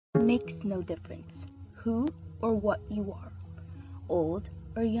makes no difference who or what you are, old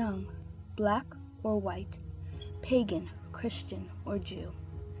or young, black or white, pagan, Christian, or Jew.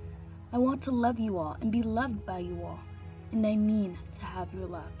 I want to love you all and be loved by you all, and I mean to have your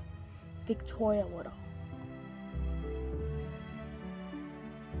love. Victoria Woodhull.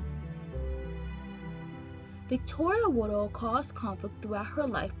 Victoria Woodhull caused conflict throughout her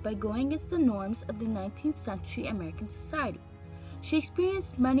life by going against the norms of the 19th century American society. She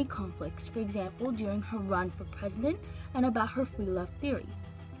experienced many conflicts, for example, during her run for president and about her free love theory.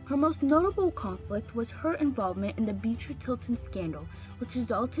 Her most notable conflict was her involvement in the Beecher Tilton scandal, which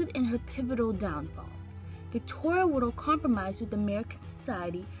resulted in her pivotal downfall. Victoria Woodhull compromised with American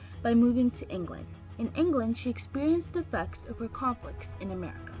society by moving to England. In England, she experienced the effects of her conflicts in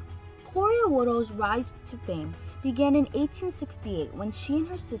America. Victoria Woodhull's rise to fame began in 1868 when she and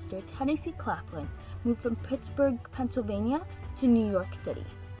her sister, Tennessee Claflin, moved from Pittsburgh, Pennsylvania to New York City.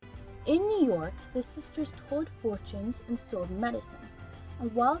 In New York, the sisters told fortunes and sold medicine,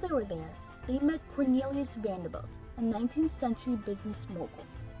 and while they were there, they met Cornelius Vanderbilt, a 19th century business mogul.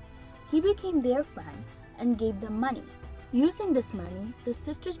 He became their friend and gave them money. Using this money, the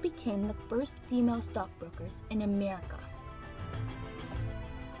sisters became the first female stockbrokers in America.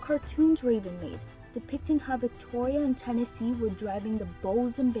 Cartoons Raven made, depicting how Victoria and Tennessee were driving the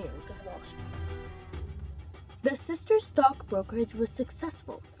bulls and bears of Wall Street. The sisters' stock brokerage was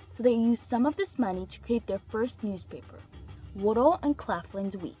successful, so they used some of this money to create their first newspaper, Woodhull and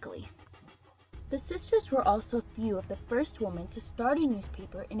Claflin's Weekly. The sisters were also a few of the first women to start a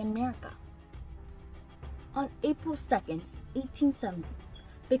newspaper in America. On April 2, 1870,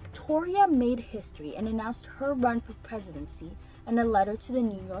 Victoria made history and announced her run for presidency in a letter to the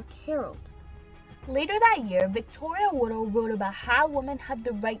New York Herald. Later that year, Victoria Woodhull wrote about how women have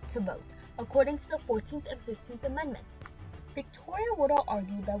the right to vote, according to the 14th and 15th Amendments. Victoria Woodhull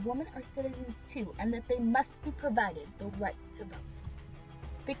argued that women are citizens too and that they must be provided the right to vote.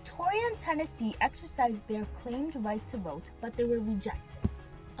 Victoria and Tennessee exercised their claimed right to vote, but they were rejected.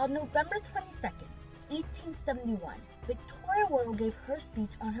 On November 22, 1871, Victoria Woodhull gave her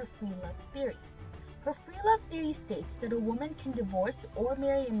speech on her free love theory. Her free love theory states that a woman can divorce or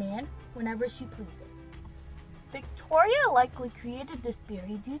marry a man whenever she pleases. Victoria likely created this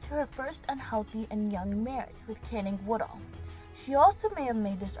theory due to her first unhealthy and young marriage with Canning Woodhull. She also may have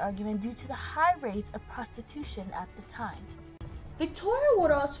made this argument due to the high rates of prostitution at the time. Victoria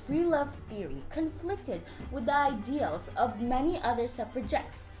Woodhull's free love theory conflicted with the ideals of many other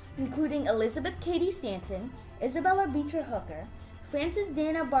suffragettes, including Elizabeth Cady Stanton, Isabella Beecher Hooker, Frances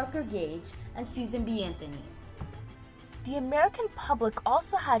Dana Barker Gage, and Susan B. Anthony. The American public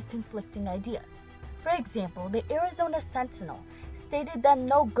also had conflicting ideas. For example, the Arizona Sentinel stated that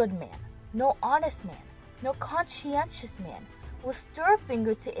no good man, no honest man, no conscientious man will stir a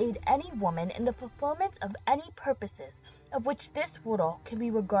finger to aid any woman in the fulfillment of any purposes of which this Woodhull can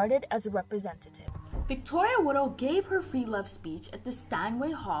be regarded as a representative. Victoria Woodhull gave her free love speech at the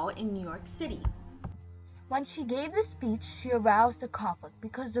Steinway Hall in New York City. When she gave the speech, she aroused a conflict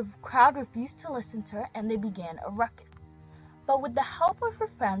because the crowd refused to listen to her and they began a ruckus. But with the help of her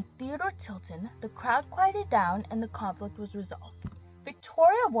friend Theodore Tilton, the crowd quieted down and the conflict was resolved.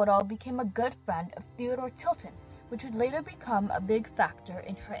 Victoria Woodhull became a good friend of Theodore Tilton, which would later become a big factor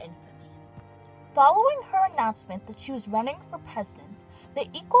in her infamy. Following her announcement that she was running for president, the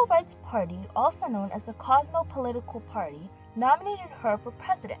Equal Rights Party, also known as the Cosmopolitical Party, nominated her for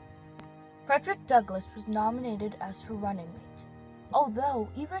president. Frederick Douglass was nominated as her running mate, although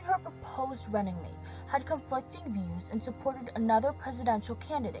even her proposed running mate had conflicting views and supported another presidential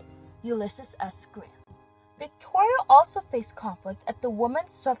candidate, Ulysses S. Grant. Victoria also faced conflict at the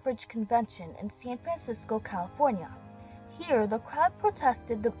Women's Suffrage Convention in San Francisco, California. Here, the crowd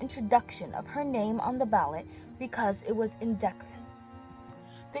protested the introduction of her name on the ballot because it was indecorous.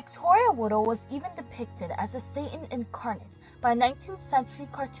 Victoria Woodhull was even depicted as a Satan incarnate by 19th century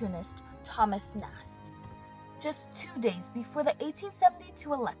cartoonist Thomas Nast. Just 2 days before the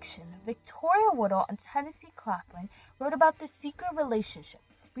 1872 election, Victoria Woodhull and Tennessee Claflin wrote about the secret relationship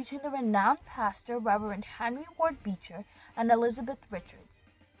between the renowned pastor Reverend Henry Ward Beecher and Elizabeth Richards,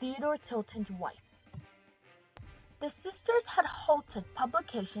 Theodore Tilton's wife. The sisters had halted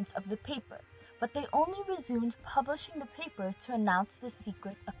publications of the paper, but they only resumed publishing the paper to announce the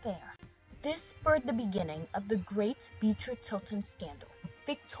secret affair. This spurred the beginning of the Great Beecher Tilton scandal.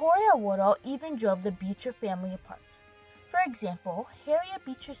 Victoria Woodhull even drove the Beecher family apart. For example, Harriet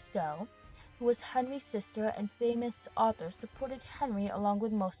Beecher Stowe, who was Henry's sister and famous author, supported Henry along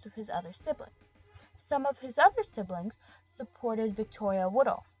with most of his other siblings. Some of his other siblings supported Victoria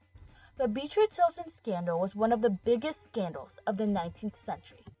Woodhull. The Beecher Tilton scandal was one of the biggest scandals of the 19th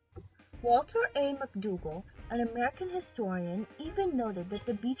century. Walter A. McDougall, an American historian, even noted that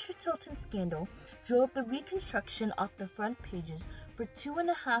the Beecher Tilton scandal drove the Reconstruction off the front pages for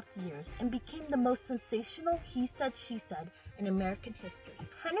 2.5 years and became the most sensational he said, she said in American history.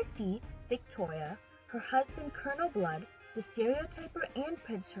 Tennessee, Victoria, her husband Colonel Blood, the stereotyper and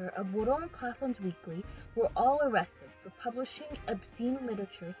printer of Woodhull and Claflin's Weekly, were all arrested for publishing obscene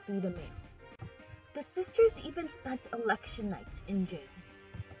literature through the mail. The sisters even spent election night in jail.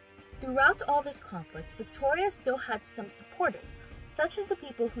 Throughout all this conflict, Victoria still had some supporters, such as the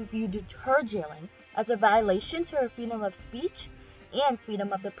people who viewed her jailing as a violation to her freedom of speech and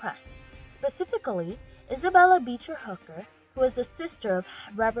freedom of the press. Specifically, Isabella Beecher Hooker, who was the sister of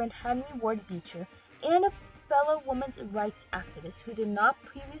Reverend Henry Ward Beecher and a fellow women's rights activist who did not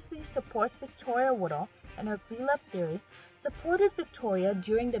previously support Victoria Woodhull and her free love theory, supported Victoria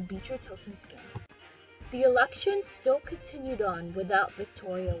during the Beecher Tilton scandal. The election still continued on without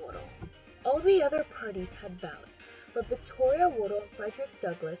Victoria Woodhull. All the other parties had ballots, but Victoria Woodhull and Frederick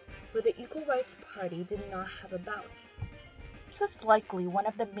Douglass for the Equal Rights Party did not have a ballot. This was likely one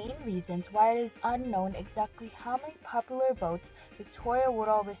of the main reasons why it is unknown exactly how many popular votes Victoria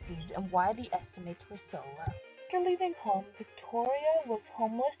Woodhull received and why the estimates were so low. After leaving home, Victoria was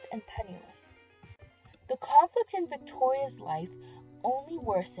homeless and penniless. The conflict in Victoria's life only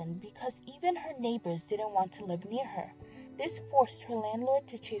worsened because even her neighbors didn't want to live near her. This forced her landlord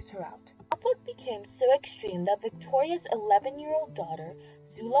to chase her out. The conflict became so extreme that Victoria's 11-year-old daughter,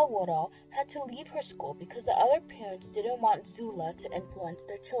 Zula Woodhull, had to leave her school because the other parents didn't want Zula to influence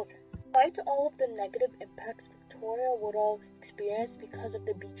their children. Despite all of the negative impacts Victoria Woodhull experienced because of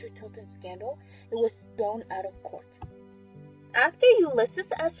the Beecher Tilton scandal, it was thrown out of court. After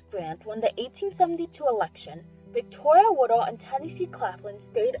Ulysses S. Grant won the 1872 election, Victoria Woodhull and Tennessee Claflin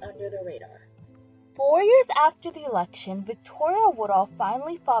stayed under the radar. 4 years after the election, Victoria Woodhull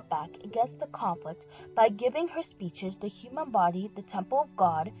finally fought back against the conflict by giving her speeches The Human Body, The Temple of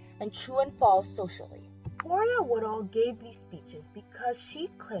God, and True and False Socially. Victoria Woodhull gave these speeches because she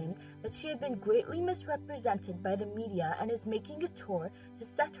claimed that she had been greatly misrepresented by the media and is making a tour to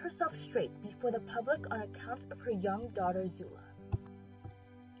set herself straight before the public on account of her young daughter Zula.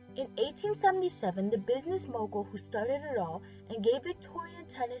 In 1877, the business mogul who started it all and gave Victoria and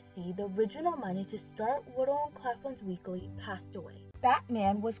Tennessee the original money to start Woodhull and Claflin's Weekly passed away. That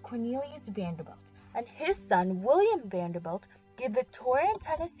man was Cornelius Vanderbilt, and his son, William Vanderbilt, gave Victoria and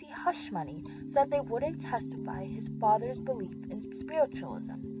Tennessee hush money so that they wouldn't testify his father's belief in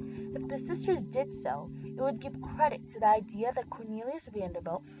spiritualism. If the sisters did so, it would give credit to the idea that Cornelius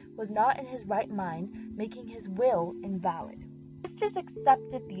Vanderbilt was not in his right mind, making his will invalid. The sisters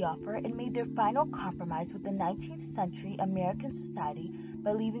accepted the offer and made their final compromise with the 19th century American Society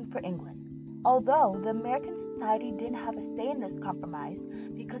by leaving for England. Although the American Society didn't have a say in this compromise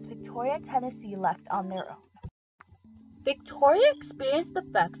because Victoria and Tennessee left on their own. Victoria experienced the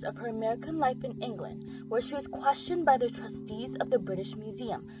effects of her American life in England, where she was questioned by the trustees of the British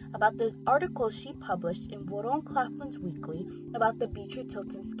Museum about the articles she published in Woodhull and Claflin's Weekly about the Beecher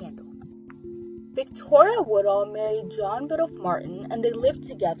Tilton scandal. Victoria Woodhull married John Biddulph Martin, and they lived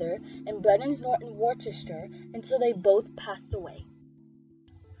together in Brennan's Norton, Worcestershire, until they both passed away.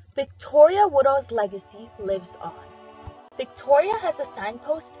 Victoria Woodhull's legacy lives on. Victoria has a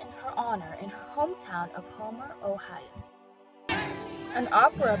signpost in her honor in her hometown of Homer, Ohio. An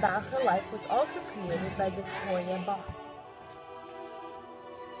opera about her life was also created by Victoria Bond.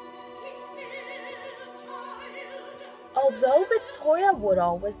 Although Victoria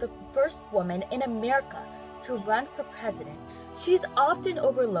Woodhull was the first woman in America to run for president, she is often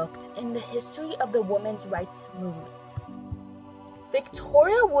overlooked in the history of the women's rights movement.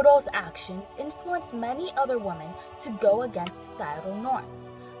 Victoria Woodhull's actions influenced many other women to go against societal norms.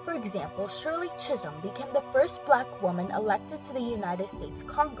 For example, Shirley Chisholm became the first black woman elected to the United States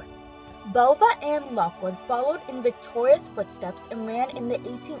Congress. Belva Ann Lockwood followed in Victoria's footsteps and ran in the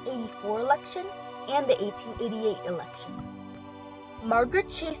 1884 election and the 1888 election. Margaret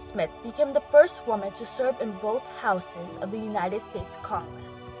Chase Smith became the first woman to serve in both houses of the United States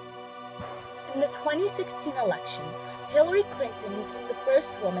Congress. In the 2016 election, Hillary Clinton became the first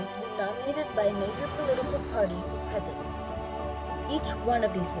woman to be nominated by a major political party for presidency. Each one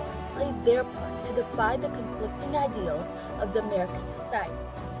of these women played their part to defy the conflicting ideals of the American society.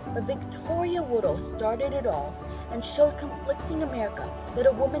 But Victoria Woodhull started it all and showed conflicting America that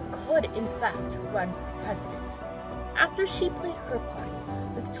a woman could, in fact, run for president. After she played her part,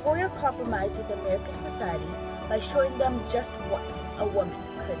 Victoria compromised with American society by showing them just what a woman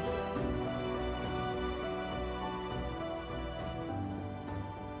could do.